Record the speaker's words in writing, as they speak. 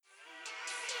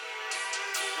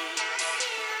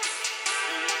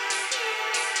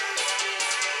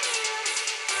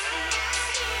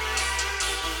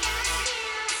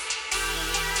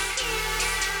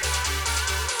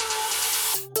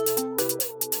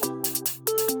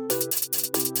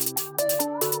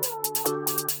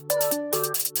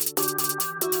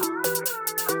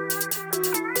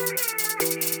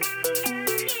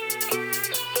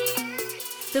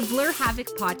The Blur Havoc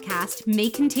podcast may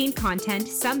contain content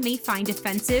some may find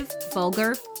offensive,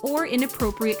 vulgar, or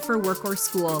inappropriate for work or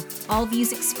school. All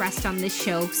views expressed on this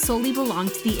show solely belong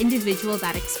to the individual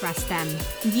that expressed them.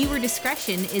 Viewer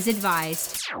discretion is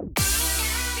advised.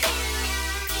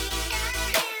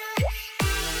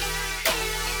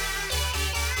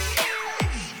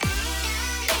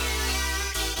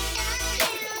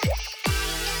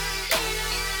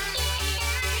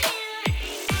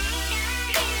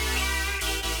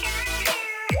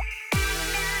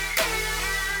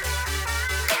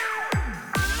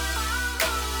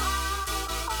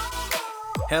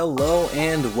 Hello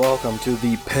and welcome to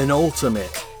the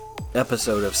penultimate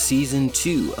episode of Season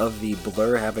 2 of the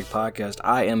Blur Havoc podcast.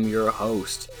 I am your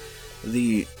host,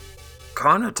 the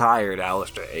kind of tired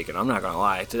Alistair Aiken. I'm not going to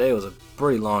lie. Today was a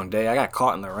pretty long day. I got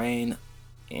caught in the rain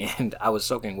and I was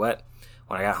soaking wet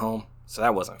when I got home, so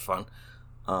that wasn't fun.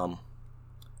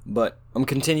 But I'm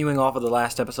continuing off of the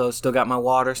last episode. Still got my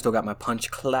water, still got my Punch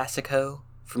Classico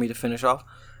for me to finish off.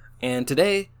 And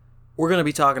today we're going to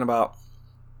be talking about...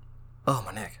 Oh,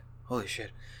 my neck. Holy shit.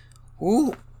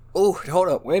 Ooh. Oh, hold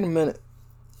up. Wait a minute.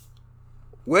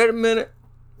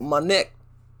 My neck.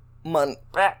 My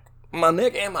back. My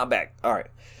neck and my back. All right.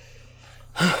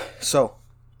 So,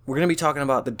 we're going to be talking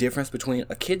about the difference between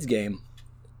a kid's game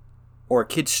or a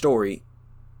kid's story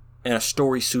and a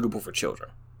story suitable for children.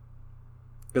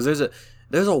 Because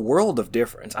there's a world of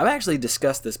difference. I've actually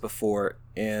discussed this before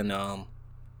in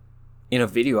a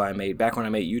video I made back when I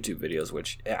made YouTube videos,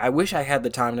 which I wish I had the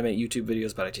time to make YouTube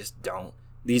videos, but I just don't.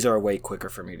 These are way quicker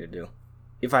for me to do.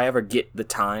 If I ever get the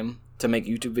time to make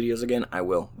YouTube videos again, I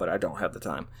will, but I don't have the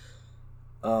time.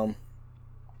 I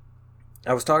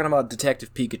was talking about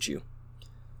Detective Pikachu.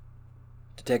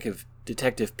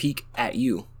 Detective Peek at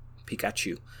You.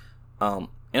 Pikachu. And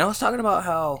I was talking about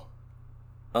how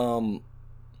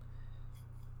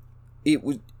it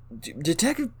was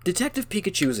Detective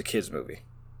Pikachu is a kids movie.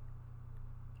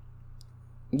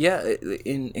 Yeah,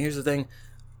 and here's the thing.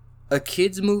 A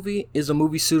kid's movie is a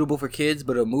movie suitable for kids,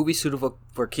 but a movie suitable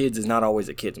for kids is not always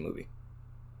a kid's movie.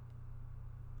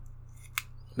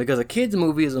 Because a kid's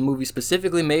movie is a movie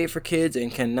specifically made for kids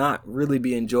and cannot really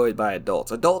be enjoyed by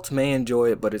adults. Adults may enjoy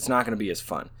it, but it's not going to be as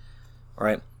fun.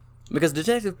 Alright? Because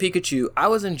Detective Pikachu, I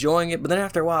was enjoying it, but then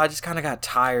after a while I just kind of got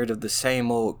tired of the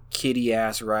same old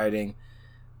kiddie-ass writing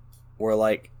where,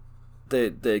 like,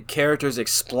 the characters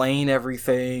explain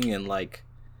everything and, like...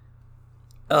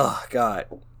 Oh, God.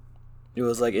 It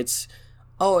was like, it's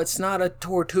not a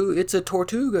tortuga, it's a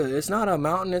tortuga. It's not a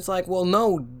mountain. It's like, well,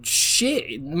 no,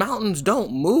 shit. Mountains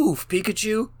don't move,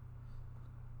 Pikachu.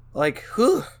 Like,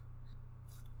 huh.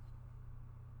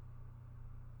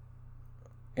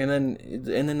 And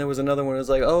then there was another one. It was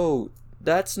like, oh,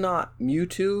 that's not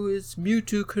Mewtwo. It's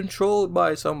Mewtwo controlled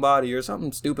by somebody or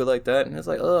something stupid like that. And it's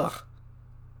like, ugh.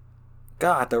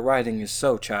 God, the writing is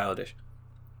so childish.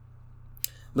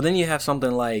 But then you have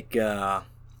something like, oh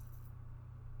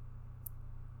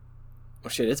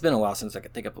shit, it's been a while since I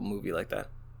could think of a movie like that.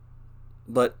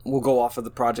 But we'll go off of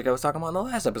the project I was talking about in the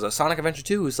last episode. Sonic Adventure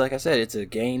 2 is, like I said, it's a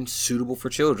game suitable for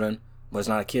children, but it's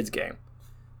not a kid's game.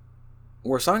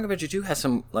 Where Sonic Adventure 2 has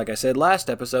some, like I said last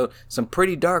episode, some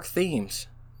pretty dark themes.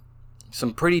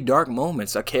 Some pretty dark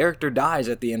moments. A character dies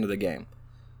at the end of the game.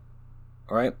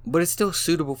 Alright? But it's still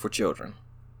suitable for children.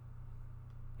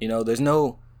 You know, there's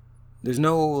no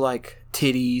like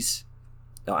titties.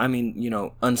 I mean, you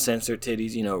know, uncensored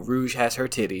titties. You know, Rouge has her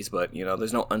titties, but you know,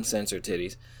 there's no uncensored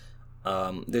titties.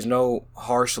 There's no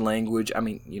harsh language. I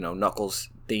mean, you know, Knuckles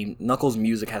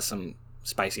music has some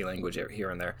spicy language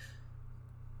here and there.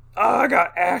 Oh, I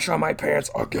got ash on my pants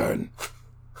again.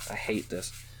 I hate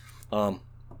this. There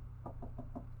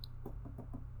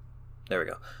we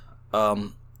go.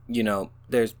 You know,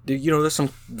 there's some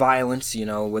violence, you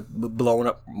know, with blowing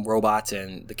up robots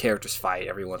and the characters fight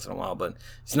every once in a while, but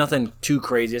it's nothing too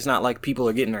crazy. It's not like people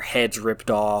are getting their heads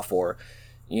ripped off or,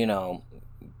 you know,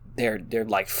 they're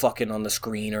like fucking on the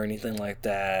screen or anything like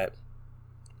that.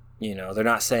 You know, they're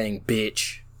not saying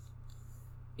bitch.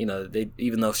 You know,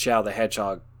 even though Shadow the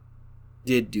Hedgehog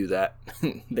did do that,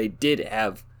 they did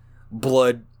have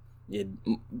blood,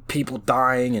 people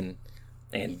dying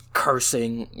and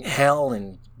cursing, hell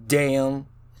and damn,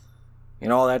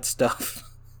 and all that stuff.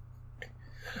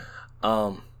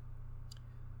 But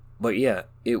yeah,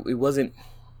 it wasn't,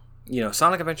 you know,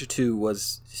 Sonic Adventure 2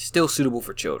 was still suitable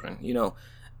for children. You know,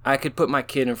 I could put my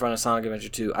kid in front of Sonic Adventure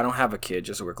 2. I don't have a kid,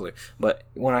 just so we're clear. But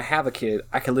when I have a kid,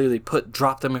 I can literally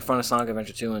drop them in front of Sonic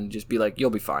Adventure 2 and just be like, you'll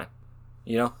be fine.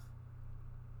 You know?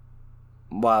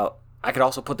 While I could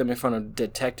also put them in front of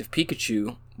Detective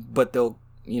Pikachu, but they'll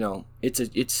it's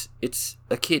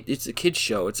a kid's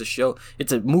show.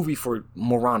 It's a movie for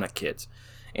moronic kids.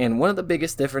 And one of the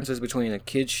biggest differences between a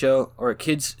kid's show or a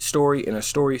kid's story and a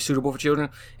story suitable for children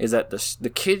is that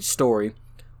the kid's story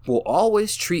will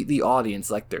always treat the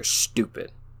audience like they're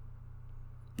stupid.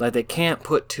 Like they can't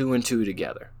put two and two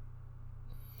together.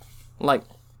 Like,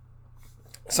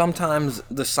 sometimes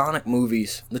the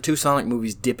two Sonic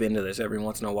movies dip into this every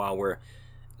once in a while where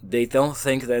they don't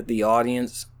think that the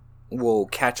audience will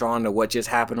catch on to what just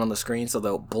happened on the screen, so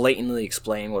they'll blatantly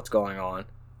explain what's going on.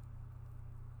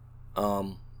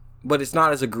 But it's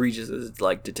not as egregious as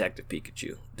like Detective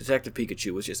Pikachu. Detective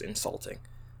Pikachu was just insulting.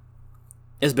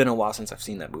 It's been a while since I've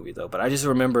seen that movie though, but I just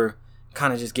remember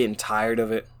kind of just getting tired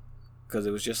of it because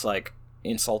it was just like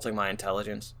insulting my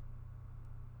intelligence.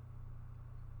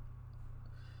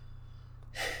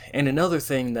 And another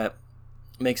thing that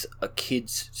makes a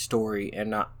kid's story and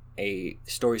not a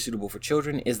story suitable for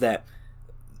children is that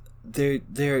they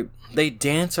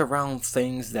dance around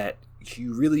things that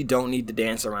you really don't need to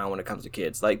dance around when it comes to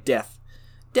kids. Like death.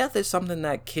 Death is something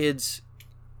that kids,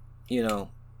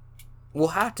 will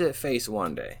have to face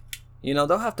one day.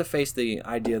 They'll have to face the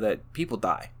idea that people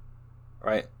die,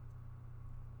 right?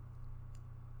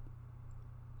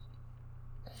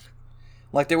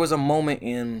 Like there was a moment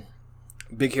in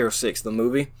Big Hero 6, the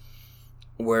movie,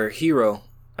 where Hero,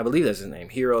 I believe that's his name,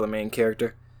 Hero, the main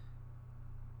character,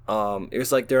 it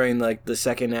was like during like the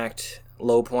second act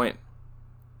low point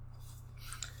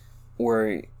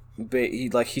where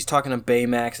he's talking to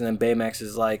Baymax, and then Baymax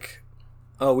is like,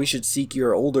 oh, we should seek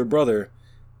your older brother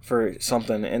for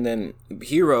something, and then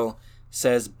Hero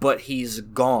says, but he's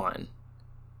gone.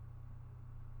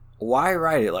 Why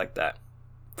write it like that?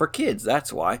 For kids,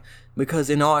 that's why. Because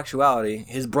in all actuality,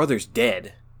 his brother's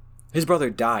dead. His brother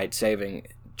died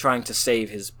trying to save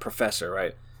his professor,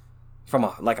 right? From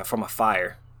a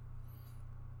fire.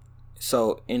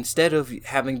 So instead of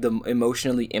having the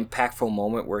emotionally impactful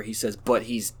moment where he says, but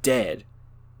he's dead,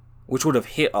 which would have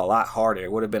hit a lot harder,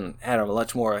 it would have had a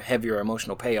much more heavier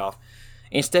emotional payoff.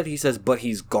 Instead he says, but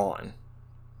he's gone.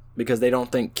 Because they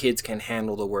don't think kids can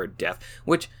handle the word death.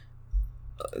 Which,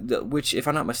 if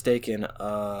I'm not mistaken,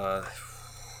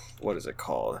 what is it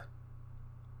called?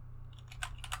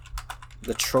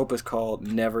 The trope is called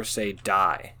Never Say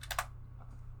Die.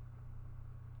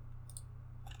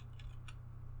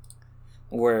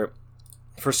 Where,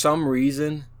 for some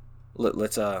reason,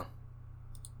 let's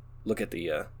look at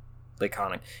the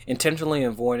iconic. Intentionally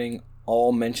avoiding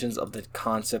all mentions of the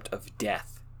concept of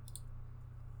death.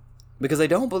 Because they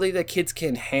don't believe that kids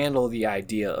can handle the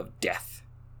idea of death.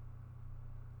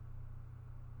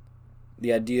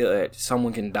 The idea that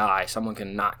someone can die, someone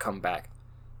can not come back.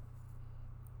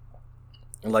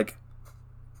 Like,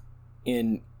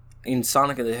 in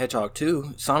Sonic the Hedgehog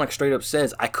 2, Sonic straight up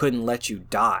says, I couldn't let you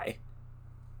die.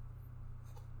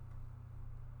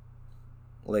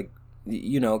 Like,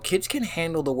 kids can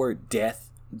handle the word death,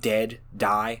 dead,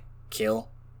 die, kill.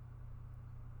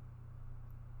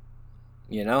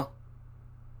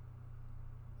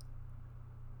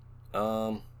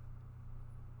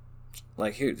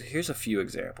 Like here's a few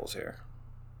examples here.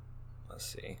 Let's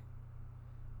see.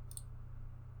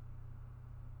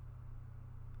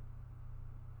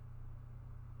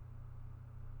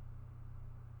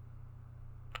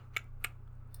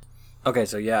 Okay,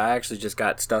 so yeah, I actually just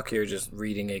got stuck here just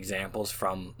reading examples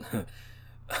from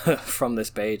from this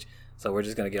page. So we're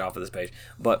just going to get off of this page.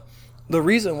 But the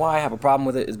reason why I have a problem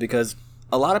with it is because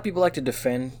a lot of people like to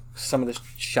defend some of this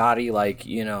shoddy, like,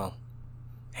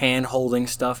 hand-holding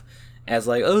stuff as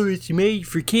like, oh, it's made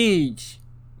for kids.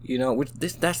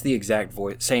 That's the exact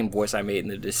same voice I made in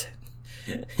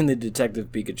the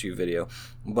Detective Pikachu video.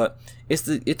 But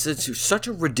it's such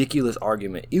a ridiculous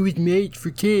argument. It was made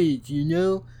for kids,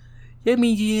 That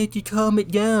means you have to calm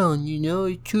it down,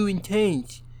 it's too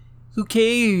intense. Who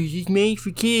cares? It's made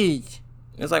for kids.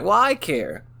 It's like, well, I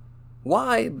care.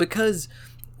 Why? Because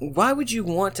why would you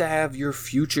want to have your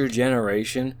future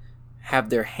generation have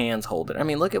their hands hold it? I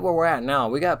mean, look at where we're at now.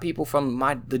 We got people from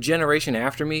the generation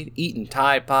after me eating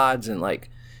Tide Pods and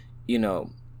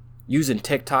using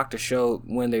TikTok to show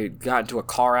when they got into a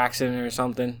car accident or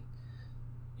something.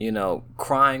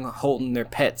 Crying, holding their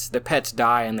pets. Their pets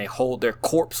die and they hold their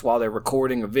corpse while they're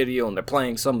recording a video and they're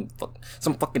playing some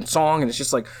fucking song, and it's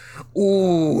just like,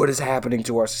 ooh, what is happening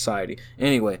to our society?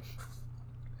 Anyway,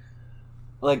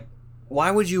 like, why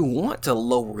would you want to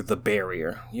lower the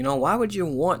barrier? Why would you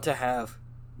want to have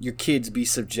your kids be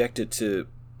subjected to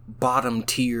bottom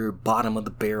tier, bottom of the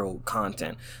barrel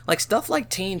content? Like, stuff like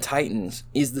Teen Titans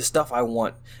is the stuff I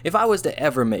want. If I was to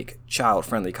ever make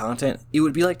child-friendly content, it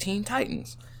would be like Teen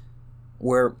Titans.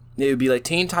 Where, It would be like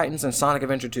Teen Titans and Sonic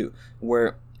Adventure 2,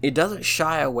 where it doesn't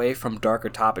shy away from darker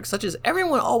topics, such as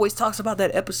everyone always talks about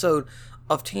that episode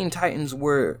of Teen Titans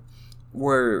where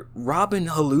Robin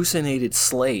hallucinated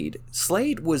Slade.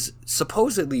 Slade was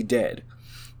supposedly dead,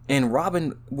 and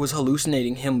Robin was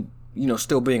hallucinating him,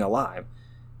 still being alive.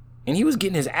 And he was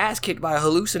getting his ass kicked by a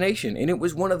hallucination, and it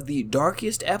was one of the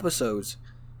darkest episodes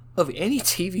of any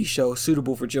TV show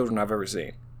suitable for children I've ever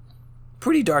seen.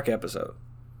 Pretty dark episode.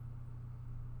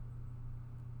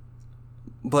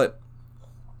 But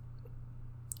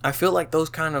I feel like those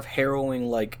kind of harrowing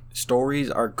like stories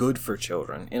are good for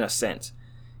children in a sense.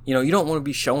 You don't want to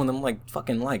be showing them like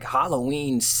fucking like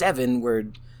Halloween 7 where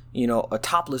a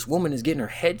topless woman is getting her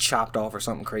head chopped off or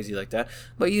something crazy like that.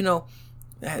 But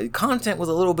content with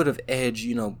a little bit of edge,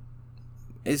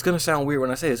 it's gonna sound weird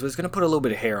when I say this, but it's gonna put a little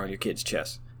bit of hair on your kid's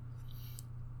chest.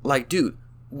 Like, dude,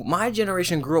 my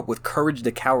generation grew up with Courage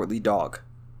the Cowardly Dog.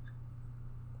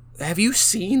 Have you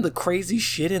seen the crazy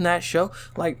shit in that show?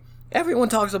 Like, everyone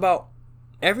talks about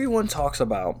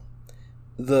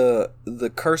the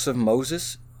Curse of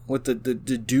Moses with the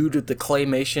dude with the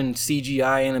claymation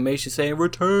CGI animation saying,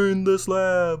 "Return the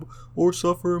slab or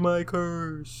suffer my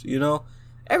curse,"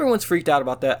 Everyone's freaked out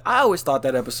about that. I always thought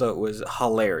that episode was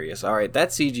hilarious. All right,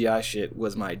 that CGI shit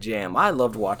was my jam. I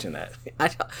loved watching that.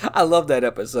 I loved that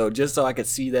episode just so I could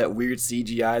see that weird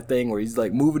CGI thing where he's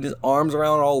like moving his arms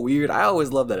around all weird. I always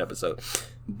loved that episode.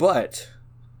 But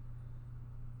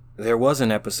there was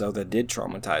an episode that did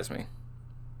traumatize me.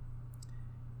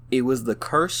 It was the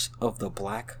Curse of the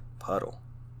Black Puddle,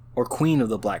 or Queen of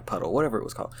the Black Puddle, whatever it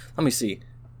was called. Let me see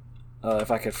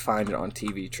if I could find it on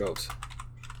TV Tropes.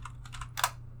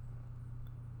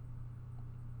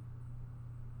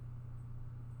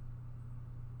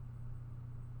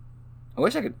 I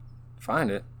wish I could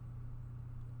find it.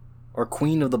 Or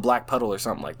Queen of the Black Puddle or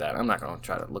something like that. I'm not going to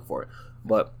try to look for it.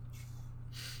 But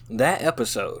that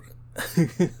episode,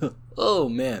 oh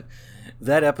man,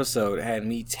 that episode had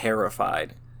me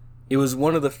terrified. It was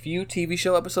one of the few TV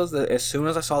show episodes that as soon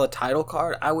as I saw the title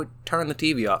card, I would turn the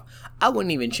TV off. I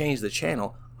wouldn't even change the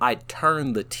channel. I'd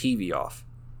turn the TV off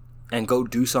and go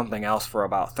do something else for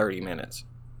about 30 minutes.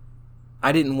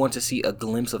 I didn't want to see a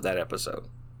glimpse of that episode.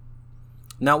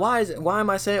 Now, why am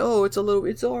I saying,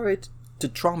 it's alright to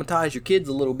traumatize your kids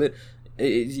a little bit?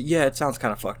 It sounds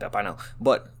kind of fucked up, I know.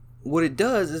 But what it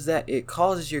does is that it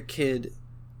causes your kid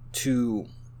to,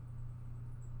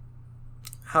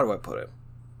 how do I put it?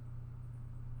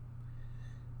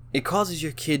 It causes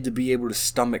your kid to be able to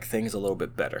stomach things a little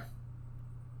bit better.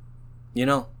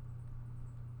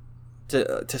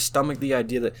 To stomach the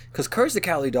idea that, because Courage the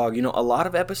Cowardly Dog, a lot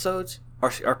of episodes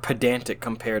are pedantic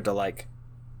compared to like,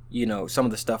 some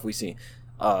of the stuff we see,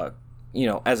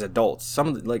 as adults. Some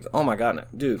of the, like, oh my god,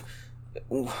 dude.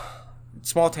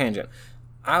 Small tangent.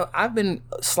 I've been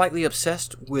slightly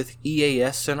obsessed with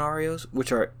EAS scenarios,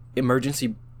 which are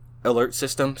emergency alert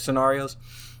system scenarios,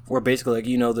 where basically, like,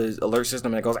 the alert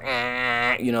system that goes,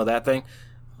 that thing.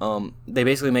 They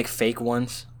basically make fake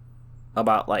ones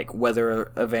about like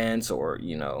weather events or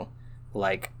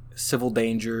like civil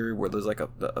danger, where there's like a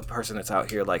person that's out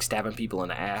here like stabbing people in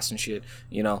the ass and shit,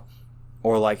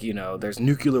 or like there's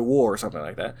nuclear war or something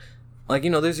like that. Like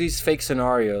there's these fake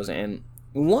scenarios, and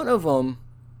one of them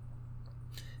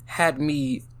had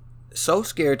me so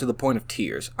scared to the point of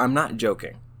tears. I'm not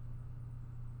joking,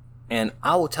 and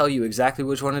I will tell you exactly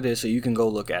which one it is so you can go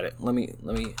look at it. Let me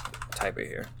type it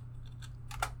here.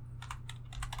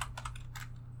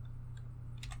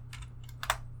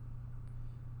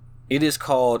 It is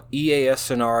called EAS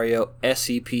Scenario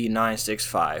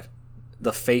SCP-965,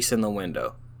 The Face in the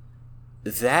Window.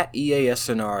 That EAS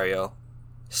scenario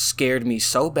scared me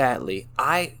so badly,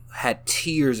 I had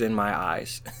tears in my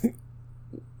eyes.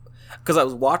 Because I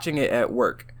was watching it at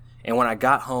work, and when I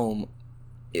got home,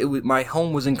 my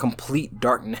home was in complete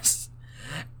darkness,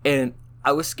 and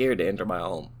I was scared to enter my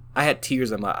home. I had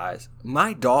tears in my eyes.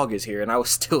 My dog is here, and I was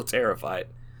still terrified.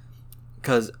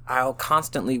 Because I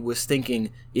constantly was thinking,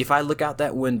 if I look out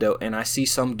that window and I see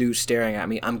some dude staring at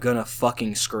me, I'm gonna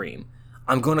fucking scream.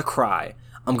 I'm gonna cry.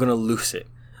 I'm gonna lose it.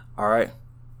 Alright?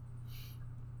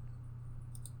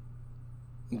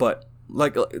 But,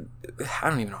 like, I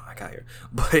don't even know how I got here.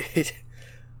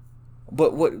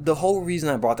 But what the whole reason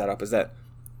I brought that up is that,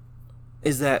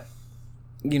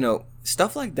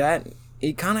 stuff like that,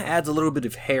 it kind of adds a little bit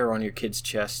of hair on your kid's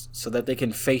chest so that they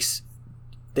can face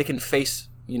things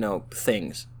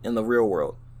in the real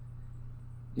world.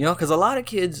 Because a lot of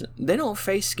kids, they don't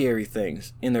face scary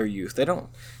things in their youth. They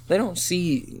don't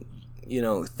see,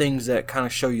 things that kind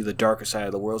of show you the darker side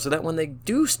of the world, so that when they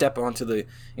do step into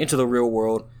the real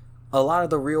world, a lot of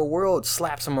the real world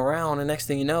slaps them around, and next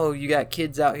thing you know, you got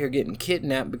kids out here getting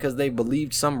kidnapped because they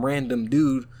believed some random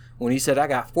dude when he said, I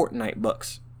got Fortnite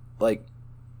bucks. Like,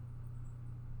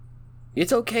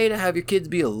 it's okay to have your kids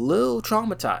be a little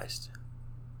traumatized.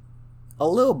 A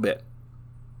little bit.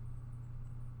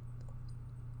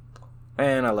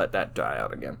 And I let that die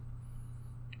out again.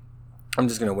 I'm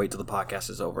just going to wait till the podcast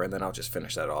is over, and then I'll just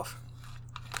finish that off.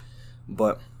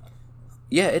 But,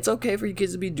 yeah, it's okay for your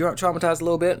kids to be traumatized a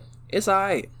little bit. It's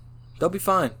alright. They'll be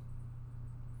fine.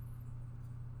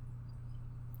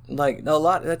 Like,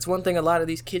 that's one thing a lot of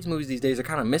these kids' movies these days are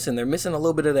kind of missing. They're missing a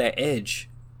little bit of that edge.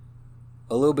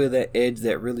 A little bit of that edge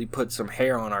that really puts some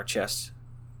hair on our chests.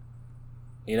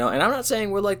 You know, and I'm not saying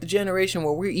we're like the generation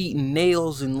where we're eating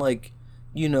nails and, like,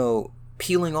 you know,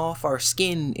 peeling off our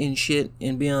skin and shit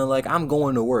and being like, I'm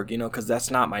going to work, you know, because that's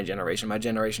not my generation. My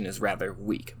generation is rather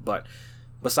weak. But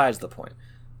besides the point,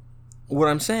 what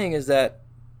I'm saying is that,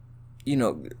 you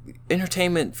know,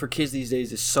 entertainment for kids these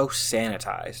days is so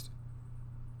sanitized.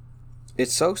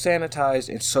 It's so sanitized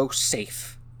and so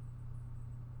safe.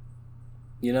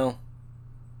 You know?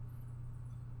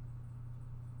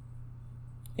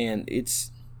 And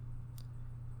it's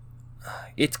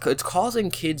causing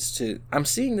kids to... I'm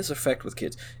seeing this effect with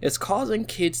kids. It's causing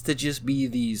kids to just be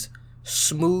these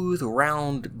smooth,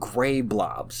 round, gray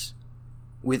blobs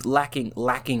with lacking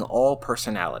all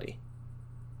personality.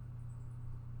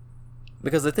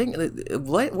 Because the thing,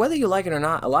 whether you like it or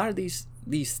not, a lot of these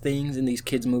things in these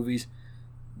kids' movies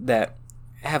that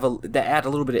add a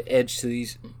little bit of edge to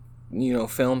these, you know,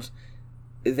 films,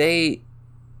 they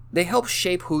help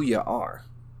shape who you are.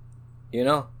 You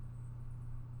know?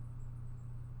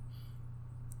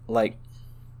 Like,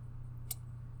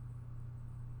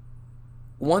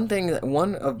 one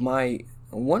of my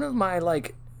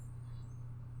like,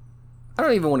 I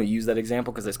don't even want to use that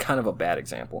example because it's kind of a bad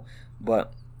example,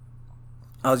 but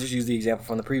I'll just use the example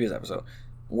from the previous episode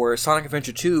where Sonic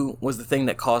Adventure 2 was the thing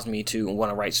that caused me to want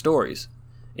to write stories.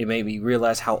 It made me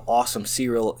realize how awesome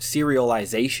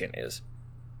serialization is.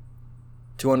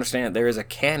 To understand there is a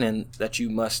canon that you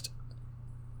must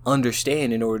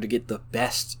understand in order to get the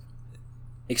best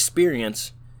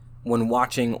experience when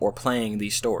watching or playing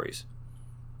these stories.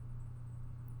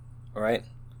 Alright?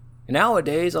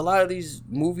 Nowadays, a lot of these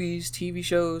movies, TV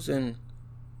shows, and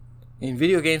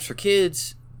video games for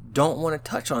kids don't want to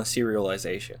touch on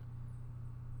serialization.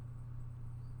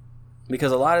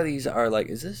 Because a lot of these are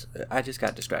like, I just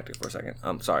got distracted for a second.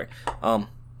 I'm sorry.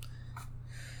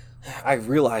 I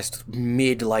realized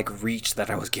reach that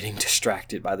I was getting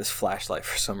distracted by this flashlight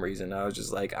for some reason. I was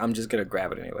just like, I'm just gonna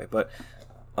grab it anyway. But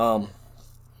a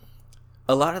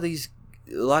lot of these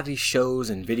shows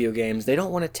and video games, they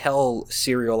don't want to tell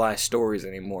serialized stories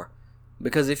anymore.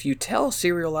 Because if you tell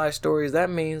serialized stories, that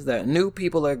means that new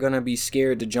people are gonna be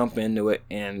scared to jump into it,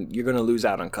 and you're gonna lose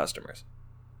out on customers.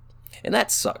 And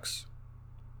that sucks.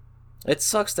 It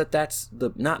sucks that that's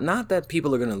not that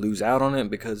people are gonna lose out on it,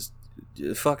 because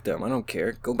fuck them, I don't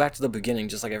care. Go back to the beginning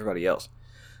just like everybody else.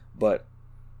 But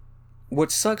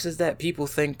what sucks is that people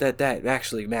think that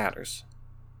actually matters.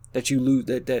 That you lose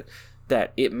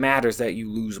that it matters that you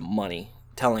lose money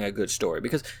telling a good story,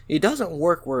 because it doesn't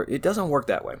work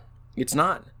that way. It's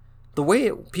not. The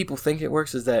way people think it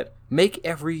works is that make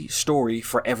every story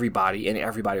for everybody and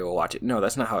everybody will watch it. No,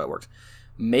 that's not how it works.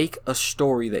 Make a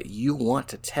story that you want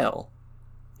to tell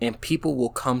and people will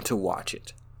come to watch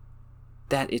it.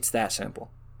 It's that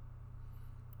simple.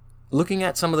 Looking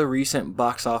at some of the recent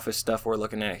box office stuff we're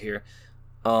looking at here,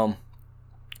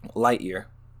 Lightyear.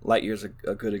 Lightyear's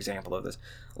a good example of this.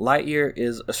 Lightyear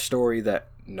is a story that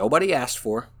nobody asked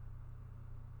for.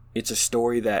 It's a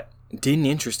story that didn't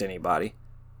interest anybody.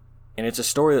 And it's a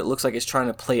story that looks like it's trying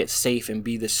to play it safe and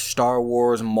be this Star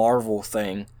Wars Marvel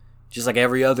thing, just like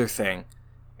every other thing.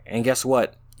 And guess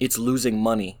what? It's losing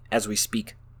money as we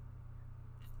speak.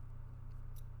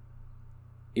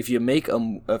 If you make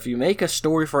a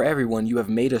story for everyone, you have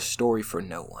made a story for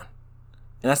no one.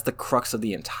 And that's the crux of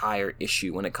the entire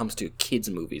issue when it comes to kids'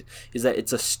 movies, is that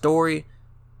it's a story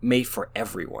made for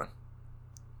everyone,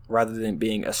 rather than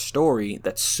being a story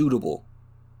that's suitable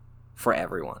for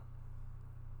everyone.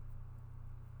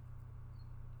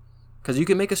 Because you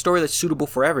can make a story that's suitable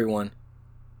for everyone,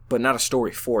 but not a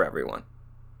story for everyone.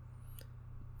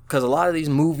 Because a lot of these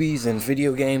movies and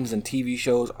video games and TV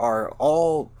shows are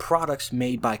all products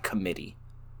made by committee.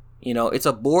 You know, it's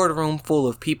a boardroom full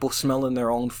of people smelling their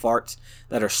own farts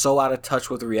that are so out of touch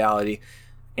with reality.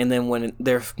 And then when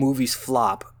their movies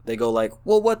flop, they go like,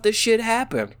 well, what the shit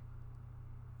happened?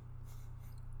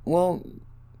 Well,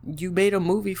 you made a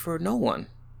movie for no one.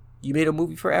 You made a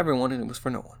movie for everyone, and it was for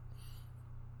no one.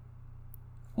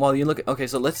 Well, you look at, okay,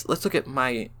 so let's look at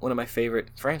one of my favorite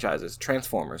franchises,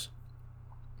 Transformers.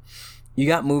 You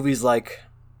got movies like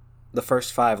the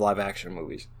first 5 live action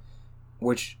movies,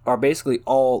 which are basically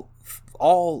all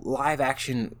live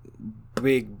action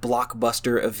big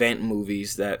blockbuster event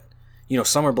movies that,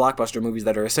 summer blockbuster movies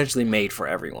that are essentially made for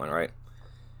everyone, right?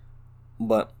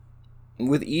 But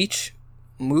with each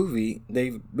movie,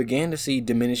 they began to see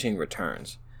diminishing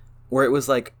returns, where it was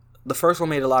like the first one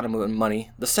made a lot of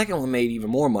money, the second one made even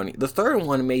more money, the third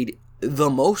one made the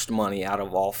most money out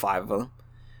of all 5 of them,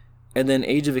 and then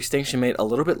Age of Extinction made a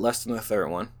little bit less than the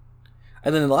third one,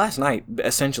 and then The Last Knight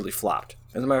essentially flopped.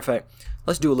 As a matter of fact,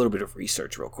 let's do a little bit of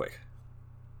research real quick.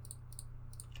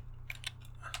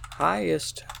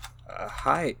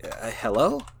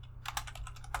 Hello?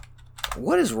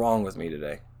 What is wrong with me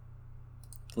today?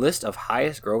 List of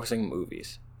highest grossing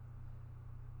movies.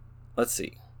 Let's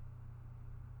see.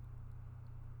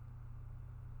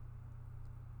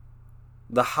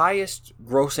 The highest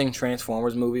grossing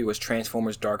Transformers movie was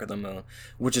Transformers Dark of the Moon,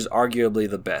 which is arguably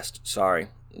the best. Sorry.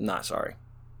 Not sorry.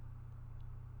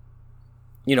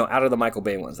 Out of the Michael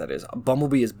Bay ones, that is.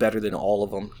 Bumblebee is better than all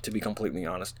of them, to be completely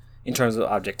honest, in terms of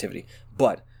objectivity.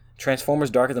 But Transformers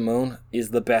Dark of the Moon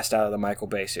is the best out of the Michael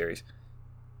Bay series.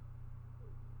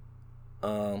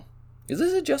 Is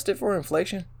this adjusted for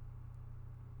inflation?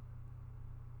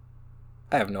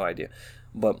 I have no idea.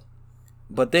 But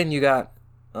then you got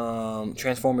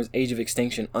Transformers Age of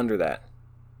Extinction under that.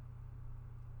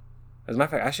 As a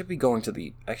matter of fact, I should be going to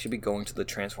the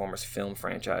Transformers film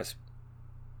franchise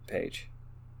page.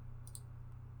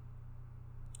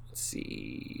 Let's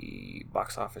see,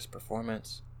 box office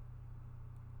performance.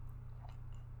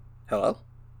 Hello?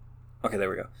 Okay, there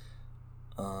we go.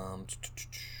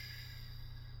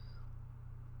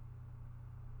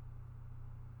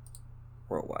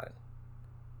 Worldwide.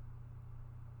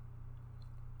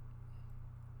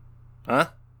 Huh?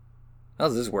 How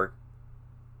does this work?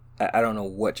 I don't know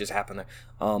what just happened there.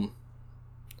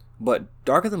 But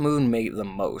Dark of the Moon made the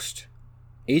most.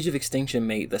 Age of Extinction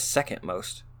made the second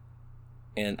most.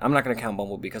 And I'm not going to count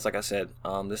Bumblebee because, like I said,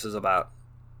 this is about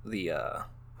the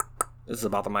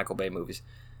Michael Bay movies.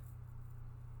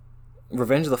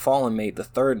 Revenge of the Fallen made the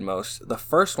third most. The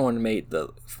first one made the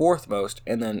fourth most,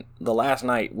 and then The Last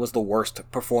Knight was the worst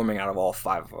performing out of all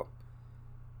 5 of them.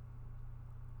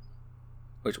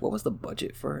 What was the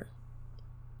budget for it?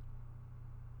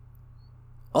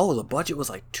 Oh, the budget was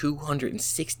like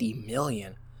 $260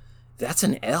 million. That's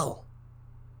an L.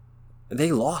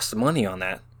 They lost money on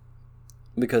that.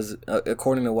 Because,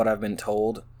 according to what I've been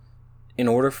told, in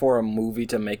order for a movie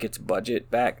to make its budget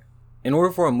back, in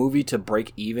order for a movie to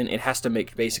break even, it has to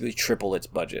make basically triple its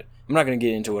budget. I'm not going to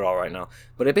get into it all right now,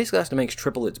 but it basically has to make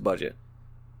triple its budget.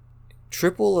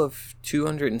 Triple of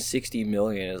 $260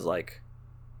 million is like,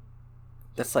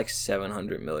 that's like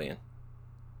 $700 million.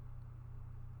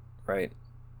 Right?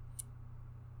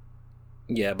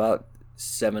 Yeah, about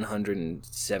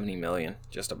 $770 million,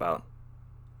 just about.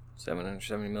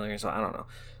 $770 million, so I don't know.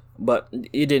 But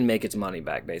it didn't make its money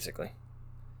back, basically.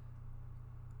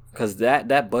 Because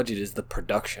that budget is the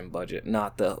production budget,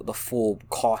 not the full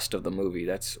cost of the movie.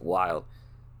 That's wild.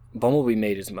 Bumblebee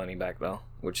made his money back, though,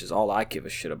 which is all I give a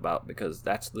shit about, because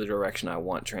that's the direction I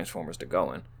want Transformers to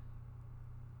go in.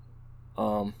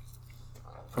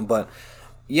 But,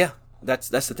 yeah, that's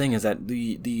the thing, is that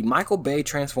the Michael Bay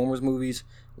Transformers movies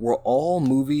were all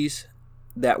movies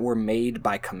that were made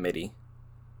by committee.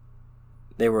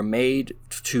 They were made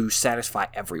to satisfy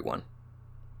everyone.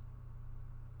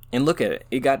 And look at it.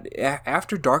 It got,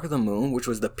 after Dark of the Moon, which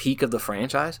was the peak of the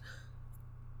franchise,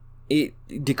 it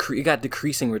got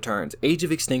decreasing returns. Age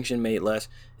of Extinction made less.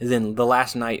 And then The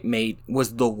Last Knight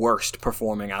was the worst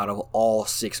performing out of all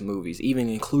 6 movies, even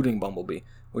including Bumblebee.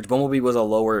 Which Bumblebee was a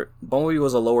lower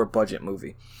budget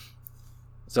movie.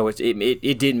 So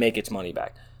it did make its money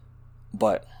back.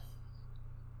 But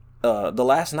The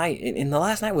Last Knight, and The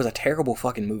Last Knight was a terrible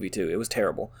fucking movie too. It was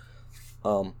terrible.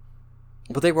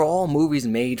 But they were all movies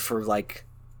made for like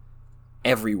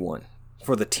everyone.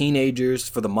 For the teenagers,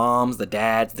 for the moms, the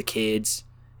dads, the kids.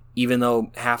 Even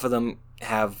though half of them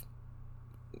have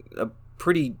a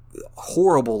pretty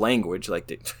horrible language,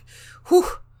 like whew.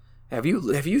 Have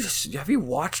you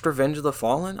watched Revenge of the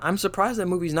Fallen? I'm surprised that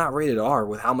movie's not rated R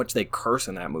with how much they curse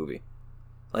in that movie.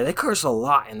 Like, they curse a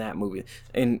lot in that movie.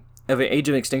 And Age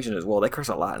of Extinction as well. They curse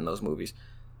a lot in those movies.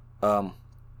 But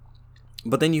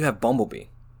then you have Bumblebee.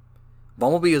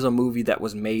 Bumblebee is a movie that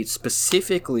was made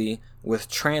specifically with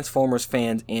Transformers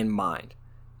fans in mind.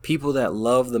 People that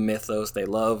love the mythos. They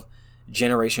love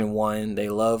Generation 1. They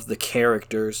love the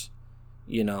characters.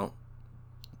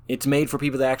 It's made for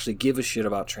people that actually give a shit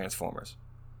about Transformers.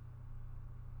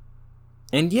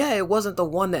 And yeah, it wasn't the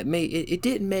one that made it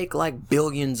didn't make like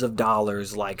billions of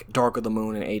dollars like Dark of the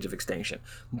Moon and Age of Extinction.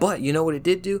 But you know what it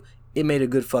did do? It made a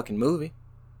good fucking movie.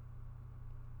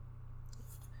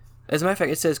 As a matter of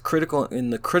fact, it says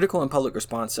in the critical and public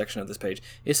response section of this page,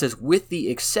 it says, with the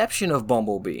exception of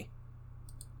Bumblebee,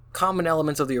 common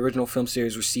elements of the original film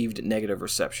series received negative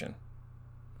reception,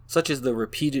 such as the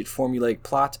repeated formulaic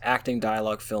plots, acting,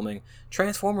 dialogue, filming,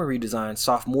 Transformer redesign,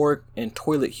 sophomoric and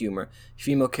toilet humor,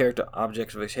 female character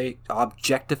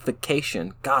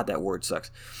objectification, God, that word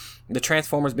sucks, the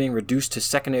Transformers being reduced to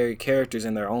secondary characters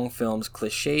in their own films,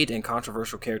 cliched and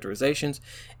controversial characterizations,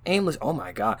 aimless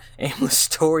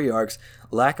story arcs,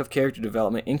 lack of character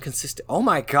development, inconsistent,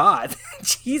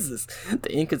 Jesus,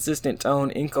 the inconsistent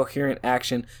tone, incoherent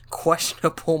action,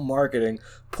 questionable marketing,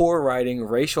 poor writing,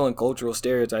 racial and cultural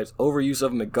stereotypes, overuse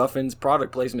of MacGuffins,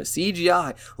 product placement,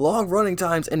 CGI, long running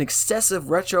times, and excessive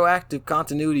retroactive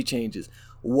continuity changes.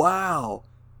 Wow.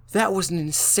 That was an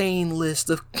insane list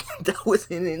of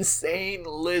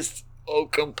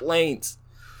complaints.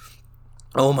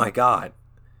 Oh my God.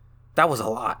 That was a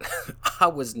lot. I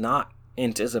was not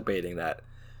anticipating that.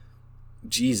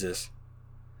 Jesus.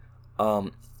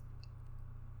 But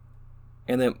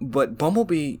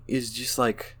Bumblebee is just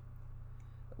like,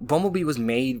 Bumblebee was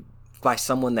made by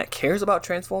someone that cares about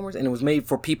Transformers, and it was made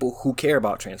for people who care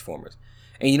about Transformers.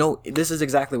 And you know, this is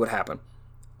exactly what happened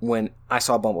when I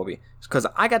saw Bumblebee, because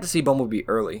I got to see Bumblebee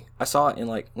early. I saw it in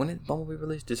when did Bumblebee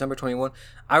release? December 21.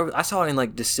 I saw it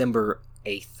in December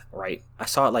 8th, right? I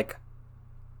saw it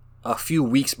a few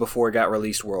weeks before it got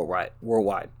released worldwide.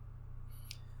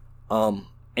 And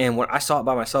when I saw it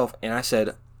by myself, and I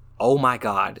said, "Oh my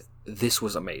God, this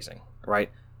was amazing!" Right?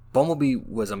 Bumblebee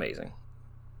was amazing,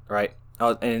 right?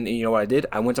 And you know what I did?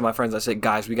 I went to my friends. I said,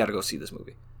 "Guys, we got to go see this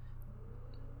movie."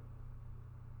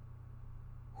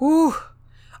 Whew.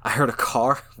 I heard a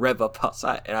car rev up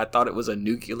outside, and I thought it was a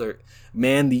nuclear.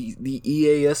 Man, the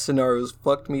EAS scenarios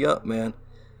fucked me up, man.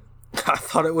 I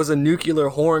thought it was a nuclear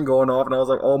horn going off, and I was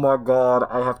like, oh my God,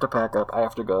 I have to pack up. I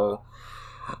have to go.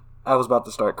 I was about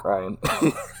to start crying.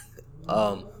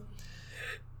 Oh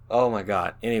my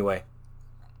God. Anyway.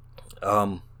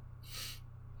 But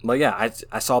yeah,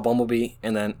 I saw Bumblebee,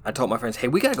 and then I told my friends, hey,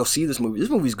 we gotta go see this movie.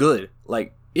 This movie's good.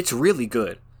 It's really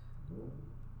good.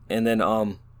 And then,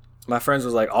 my friends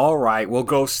was like, all right, we'll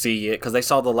go see it, because they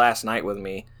saw The Last Night with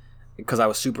me, because I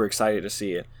was super excited to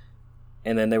see it.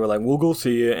 And then they were like, we'll go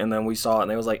see it, and then we saw it,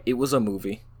 and they was like, it was a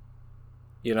movie,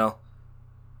 you know?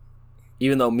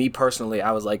 Even though me personally,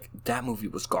 I was like, that movie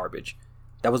was garbage.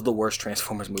 That was the worst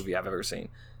Transformers movie I've ever seen.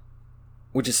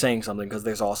 Which is saying something, because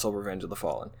there's also Revenge of the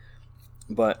Fallen.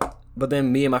 But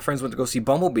then me and my friends went to go see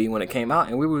Bumblebee when it came out,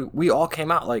 and we all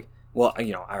came out like, well,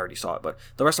 you know, I already saw it, but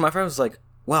the rest of my friends was like,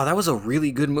 wow, that was a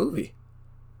really good movie.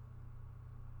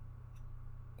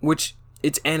 Which,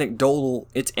 it's anecdotal,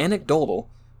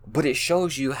 but it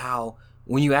shows you how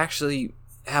when you actually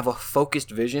have a focused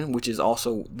vision, which is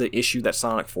also the issue that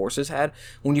Sonic Forces had,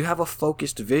 when you have a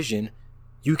focused vision,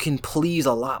 you can please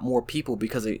a lot more people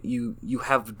because you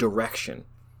have direction.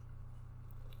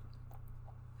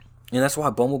 And that's why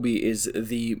Bumblebee is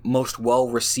the most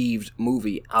well-received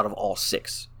movie out of all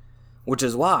 6. Which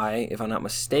is why, if I'm not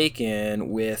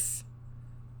mistaken, with...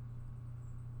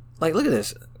 look at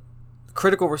this.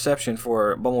 Critical reception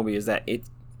for Bumblebee is that it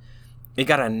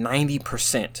got a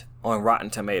 90% on Rotten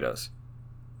Tomatoes.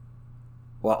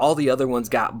 While all the other ones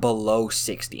got below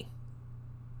 60.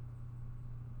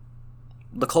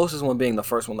 The closest one being the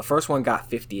first one. The first one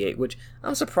got 58, which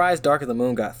I'm surprised Dark of the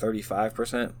Moon got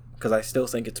 35%, because I still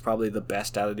think it's probably the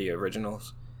best out of the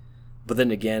originals. But then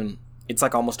again, it's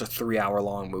almost a 3-hour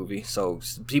long movie, so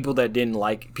people that didn't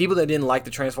like the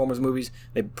Transformers movies,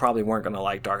 they probably weren't gonna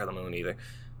like Dark of the Moon either.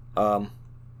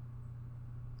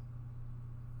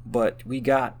 But we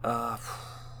got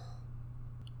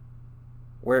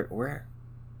where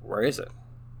is it?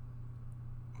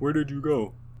 Where did you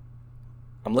go?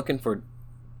 I'm looking for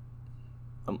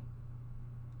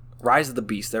Rise of the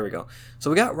Beast. There we go. So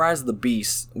we got Rise of the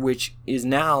Beast, which is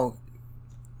now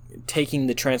taking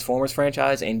the Transformers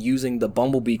franchise and using the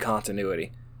Bumblebee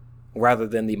continuity rather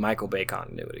than the Michael Bay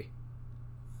continuity.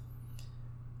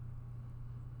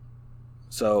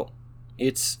 So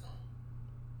it's,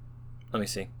 let me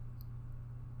see.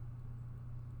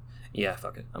 Yeah,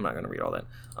 fuck it. I'm not gonna read all that.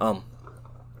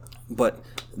 But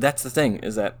that's the thing,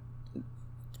 is that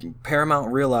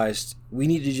Paramount realized we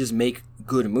need to just make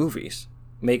good movies.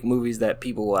 Make movies that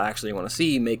people will actually want to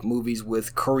see. Make movies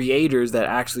with creators that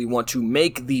actually want to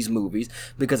make these movies.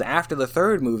 Because after the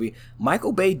third movie,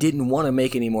 Michael Bay didn't want to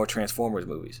make any more Transformers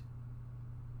movies.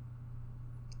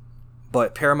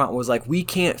 But Paramount was like, we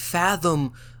can't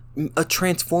fathom a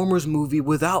Transformers movie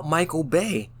without Michael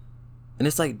Bay. And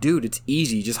it's like, dude, it's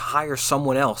easy. Just hire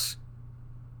someone else.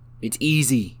 It's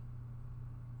easy.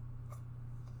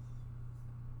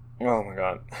 Oh my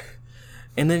god.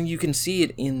 And then you can see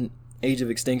it in Age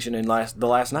of Extinction and the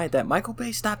last night that Michael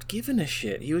Bay stopped giving a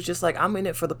shit. He was just like, I'm in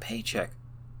it for the paycheck.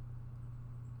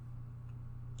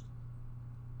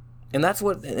 And that's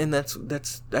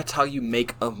how you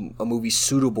make a movie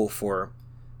suitable for.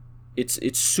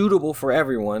 It's suitable for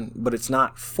everyone, but it's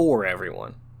not for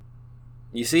everyone.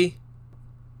 You see?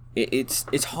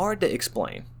 It's hard to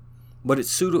explain, but it's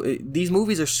suitable. These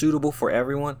movies are suitable for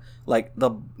everyone. Like the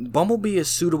Bumblebee is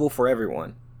suitable for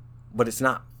everyone, but it's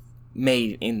not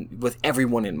made with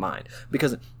everyone in mind.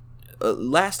 Because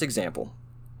last example,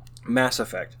 Mass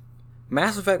Effect.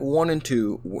 Mass Effect 1 and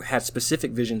 2 had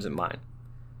specific visions in mind.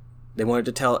 They wanted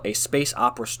to tell a space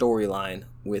opera storyline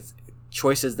with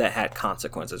choices that had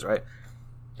consequences, right?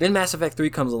 Then Mass Effect 3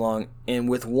 comes along, and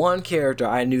with one character,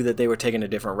 I knew that they were taking a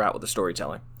different route with the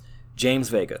storytelling. James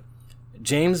Vega.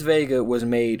 James Vega was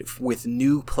made with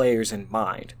new players in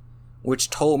mind, which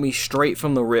told me straight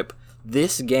from the rip,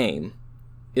 this game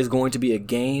is going to be a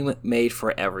game made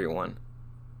for everyone.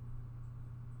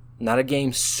 Not a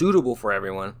game suitable for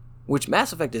everyone, which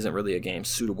Mass Effect isn't really a game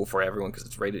suitable for everyone because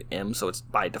it's rated M, so it's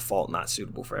by default not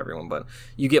suitable for everyone, but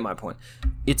you get my point.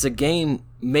 It's a game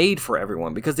made for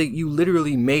everyone because you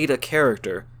literally made a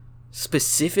character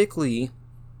specifically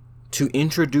to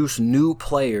introduce new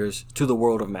players to the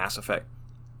world of Mass Effect.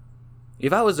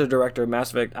 If I was the director of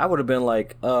Mass Effect, I would have been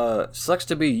like, sucks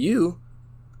to be you.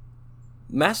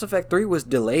 Mass Effect 3 was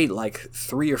delayed like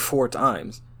 3 or 4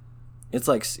 times. It's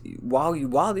like,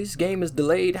 while this game is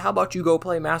delayed, how about you go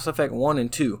play Mass Effect 1 and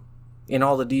 2 and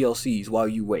all the DLCs while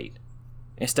you wait,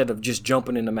 instead of just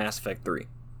jumping into Mass Effect 3.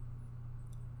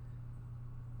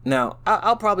 Now,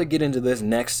 I'll probably get into this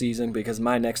next season because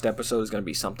my next episode is going to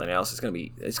be something else. It's going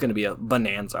to be a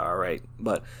bonanza, all right?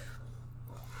 But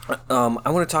I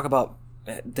want to talk about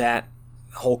that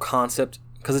whole concept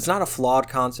because it's not a flawed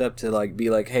concept to like be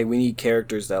like, hey, we need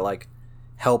characters that like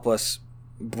help us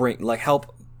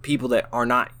help people that are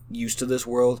not used to this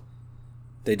world.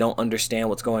 They don't understand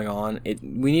what's going on.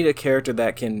 We need a character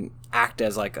that can act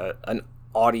as like an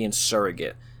audience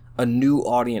surrogate. A new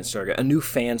audience surrogate, a new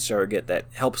fan surrogate that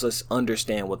helps us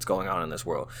understand what's going on in this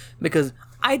world. Because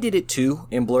I did it too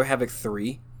in Blur Havoc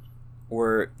 3,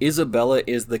 where Isabella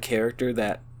is the character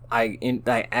that I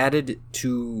added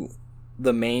to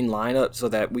the main lineup so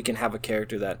that we can have a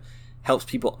character that helps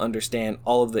people understand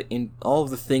all of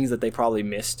the things that they probably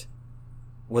missed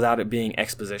without it being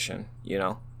exposition, you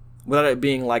know? Without it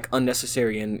being like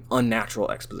unnecessary and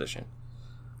unnatural exposition.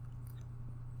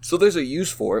 So there's a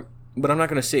use for it. But I'm not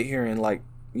going to sit here and, like,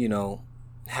 you know,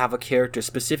 have a character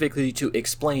specifically to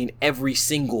explain every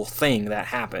single thing that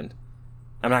happened.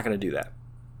 I'm not going to do that.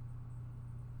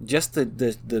 Just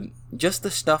the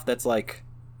stuff that's, like,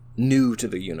 new to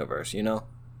the universe, you know?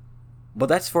 But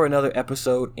that's for another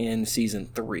episode in Season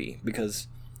 3, because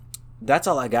that's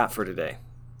all I got for today.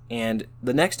 And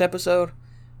the next episode,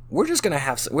 we're going to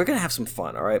have some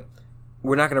fun, all right?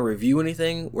 We're not going to review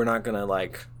anything. We're not going to,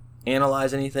 like,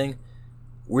 analyze anything.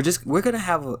 We're gonna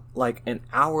have like an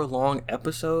hour-long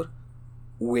episode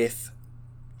with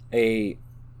a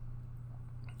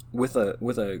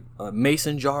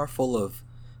mason jar full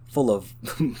of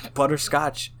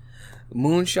butterscotch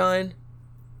moonshine,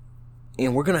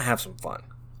 and we're gonna have some fun.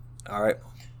 All right.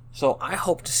 So I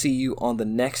hope to see you on the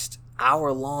next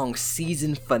hour-long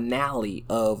season finale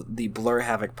of the Blur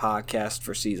Havoc podcast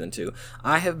for season 2.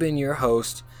 I have been your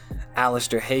host,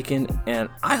 Alistair Haken, and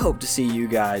I hope to see you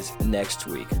guys next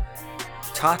week.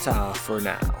 Ta-ta for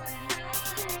now.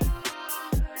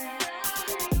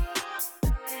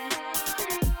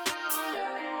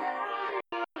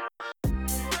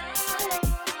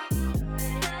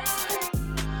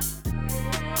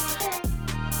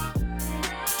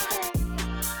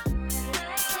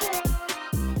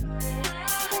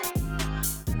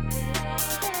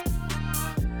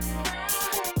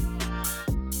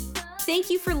 Thank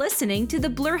you for listening to the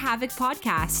Blur Havoc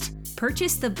podcast.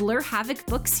 Purchase the Blur Havoc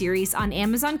book series on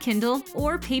Amazon Kindle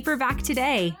or paperback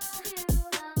today.